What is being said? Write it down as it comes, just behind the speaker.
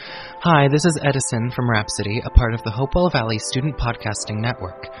Hi, this is Edison from Rhapsody, a part of the Hopewell Valley Student Podcasting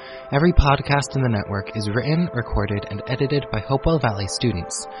Network. Every podcast in the network is written, recorded, and edited by Hopewell Valley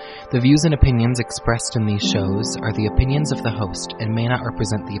students. The views and opinions expressed in these shows are the opinions of the host and may not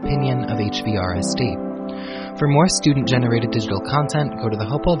represent the opinion of HVRSD. For more student-generated digital content, go to the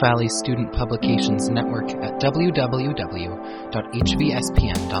Hopewell Valley Student Publications Network at www.hvspn.com.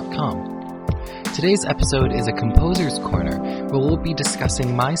 Today's episode is a Composer's Corner, where we'll be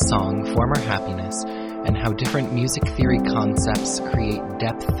discussing my song, Former Happiness, and how different music theory concepts create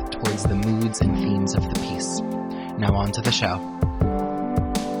depth towards the moods and themes of the piece. Now on to the show.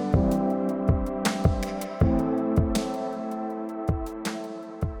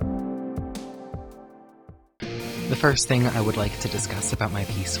 The first thing I would like to discuss about my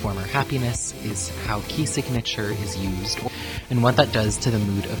piece, Former Happiness, is how key signature is used and what that does to the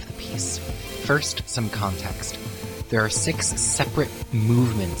mood of the piece. First, some context. There are 6 separate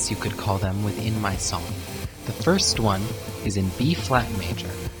movements, you could call them, within my song. The first one is in B-flat major.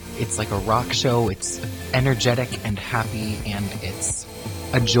 It's like a rock show, it's energetic and happy, and it's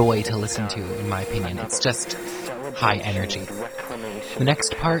a joy to listen to, in my opinion. It's just high energy. The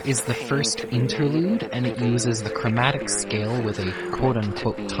next part is the first interlude, and it uses the chromatic scale with a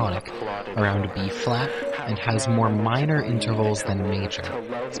quote-unquote tonic around B-flat, and has more minor intervals than major.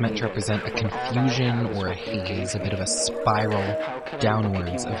 It's meant to represent a confusion or a haze, a bit of a spiral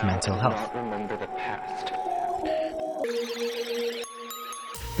downwards of mental health.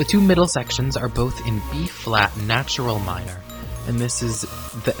 The 2 middle sections are both in B-flat natural minor, and this is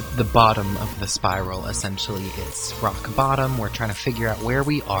the bottom of the spiral, essentially. It's rock bottom, we're trying to figure out where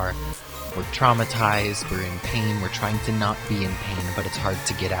we are. We're traumatized, we're in pain, we're trying to not be in pain, but it's hard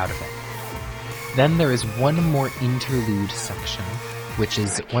to get out of it. Then there is one more interlude section, which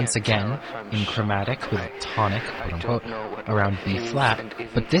is, once again, in chromatic with a tonic, quote-unquote, around B-flat,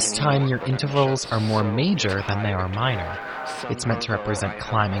 but this time your intervals are more major than they are minor. It's meant to represent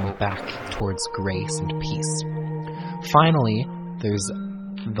climbing back towards grace and peace. Finally, there's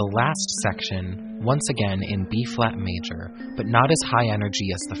the last section, once again in B-flat major, but not as high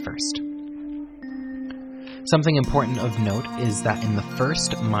energy as the first. Something important of note is that in the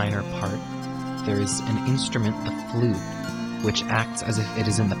first minor part, there's an instrument, the flute, which acts as if it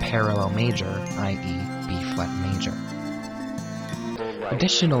is in the parallel major, i.e. B-flat major.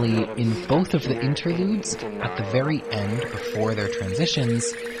 Additionally, in both of the interludes, at the very end, before their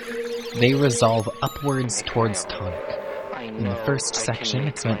transitions, they resolve upwards towards tonic. In the first section,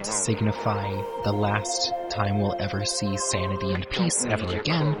 it's meant to signify the last time we'll ever see sanity and peace ever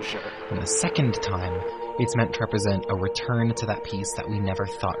again. In the second time, it's meant to represent a return to that peace that we never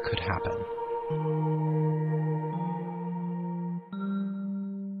thought could happen.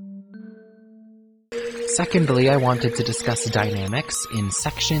 Secondly, I wanted to discuss dynamics in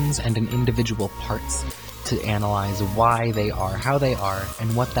sections and in individual parts to analyze why they are how they are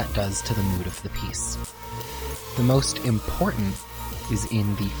and what that does to the mood of the piece. The most important is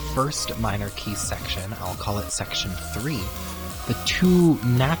in the first minor key section, I'll call it section 3. The 2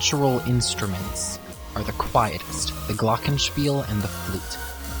 natural instruments are the quietest, the glockenspiel and the flute.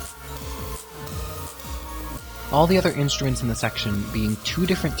 All the other instruments in the section being 2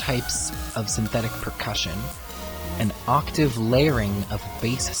 different types of synthetic percussion, an octave layering of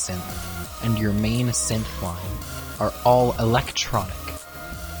bass synth, and your main synth line are all electronic.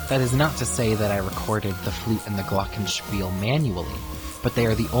 That is not to say that I recorded the flute and the glockenspiel manually, but they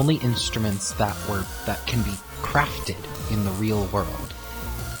are the only instruments that can be crafted in the real world.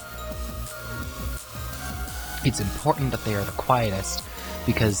 It's important that they are the quietest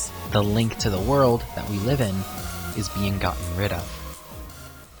because the link to the world that we live in is being gotten rid of.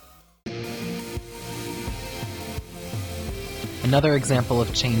 Another example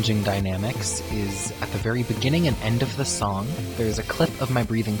of changing dynamics is at the very beginning and end of the song, there's a clip of my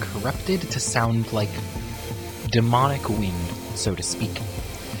breathing corrupted to sound like demonic wind, so to speak.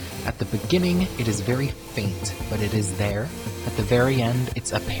 At the beginning, it is very faint, but it is there. At the very end,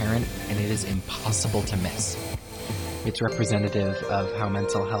 it's apparent and it is impossible to miss. It's representative of how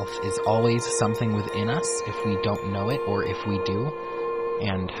mental health is always something within us if we don't know it or if we do,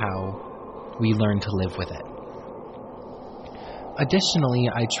 and how we learn to live with it. Additionally,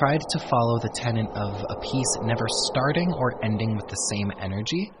 I tried to follow the tenet of a piece never starting or ending with the same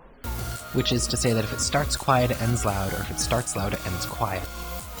energy, which is to say that if it starts quiet, it ends loud, or if it starts loud, it ends quiet.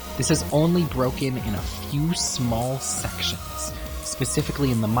 This is only broken in a few small sections.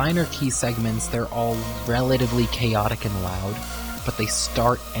 Specifically in the minor key segments, they're all relatively chaotic and loud, but they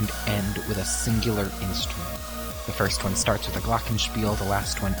start and end with a singular instrument. The first one starts with a glockenspiel, the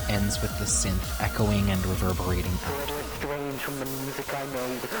last one ends with the synth echoing and reverberating out.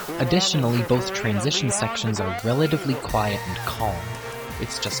 Additionally, both transition sections are relatively quiet and calm.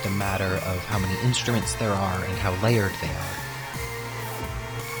 It's just a matter of how many instruments there are and how layered they are.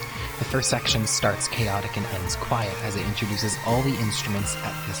 The first section starts chaotic and ends quiet as it introduces all the instruments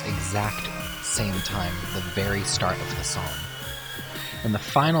at this exact same time, the very start of the song. And the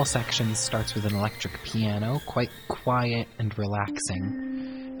final section starts with an electric piano, quite quiet and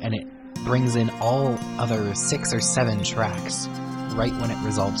relaxing, and it brings in all other 6 or 7 tracks right when it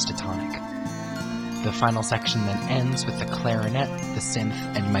resolves to tonic. The final section then ends with the clarinet, the synth,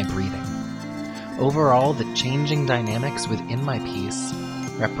 and my breathing. Overall, the changing dynamics within my piece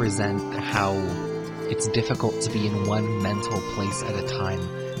represent how it's difficult to be in one mental place at a time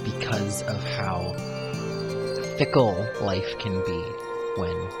because of how fickle life can be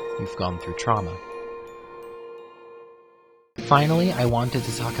when you've gone through trauma. Finally, I wanted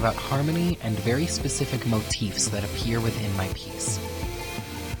to talk about harmony and very specific motifs that appear within my piece.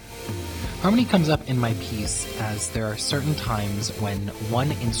 Harmony comes up in my piece as there are certain times when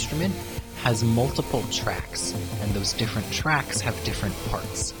one instrument has multiple tracks, and those different tracks have different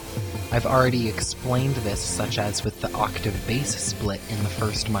parts. I've already explained this, such as with the octave bass split in the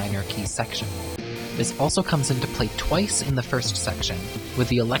first minor key section. This also comes into play twice in the first section, with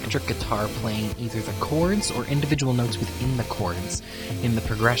the electric guitar playing either the chords or individual notes within the chords in the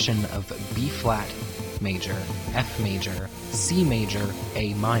progression of B flat major, F major, C major,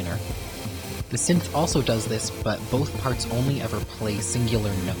 A minor. The synth also does this, but both parts only ever play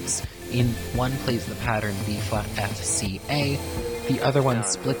singular notes. In one plays the pattern B flat F C A, the other one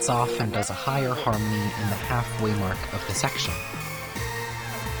splits off and does a higher harmony in the halfway mark of the section.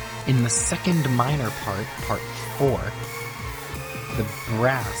 In the second minor part, part 4, the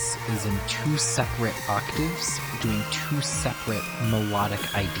brass is in 2 separate octaves, doing 2 separate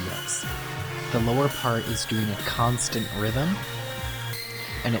melodic ideas. The lower part is doing a constant rhythm,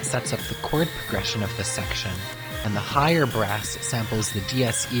 and it sets up the chord progression of the section, and the higher brass samples the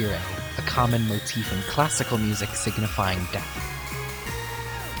dies irae, a common motif in classical music signifying death.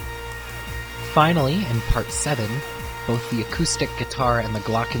 Finally, in part 7, both the acoustic guitar and the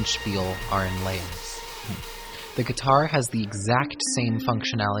glockenspiel are in layers. The guitar has the exact same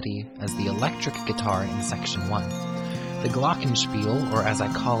functionality as the electric guitar in section 1. The glockenspiel, or as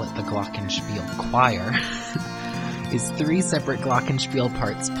I call it, the glockenspiel choir, is 3 separate glockenspiel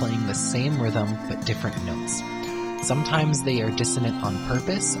parts playing the same rhythm but different notes. Sometimes they are dissonant on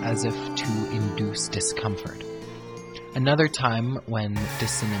purpose, as if to induce discomfort. Another time when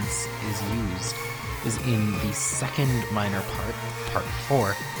dissonance is used is in the second minor part, part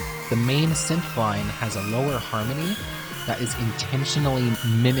 4. The main synth line has a lower harmony that is intentionally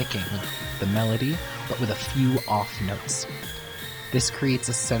mimicking the melody, but with a few off notes. This creates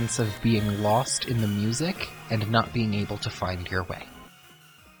a sense of being lost in the music and not being able to find your way.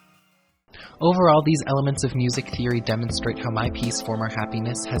 Overall, these elements of music theory demonstrate how my piece, Former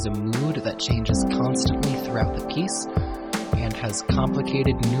Happiness, has a mood that changes constantly throughout the piece, and has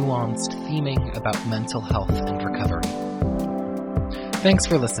complicated, nuanced theming about mental health and recovery. Thanks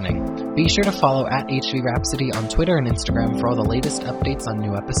for listening. Be sure to follow @HV Rhapsody on Twitter and Instagram for all the latest updates on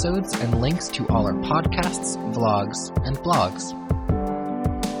new episodes and links to all our podcasts, vlogs, and blogs.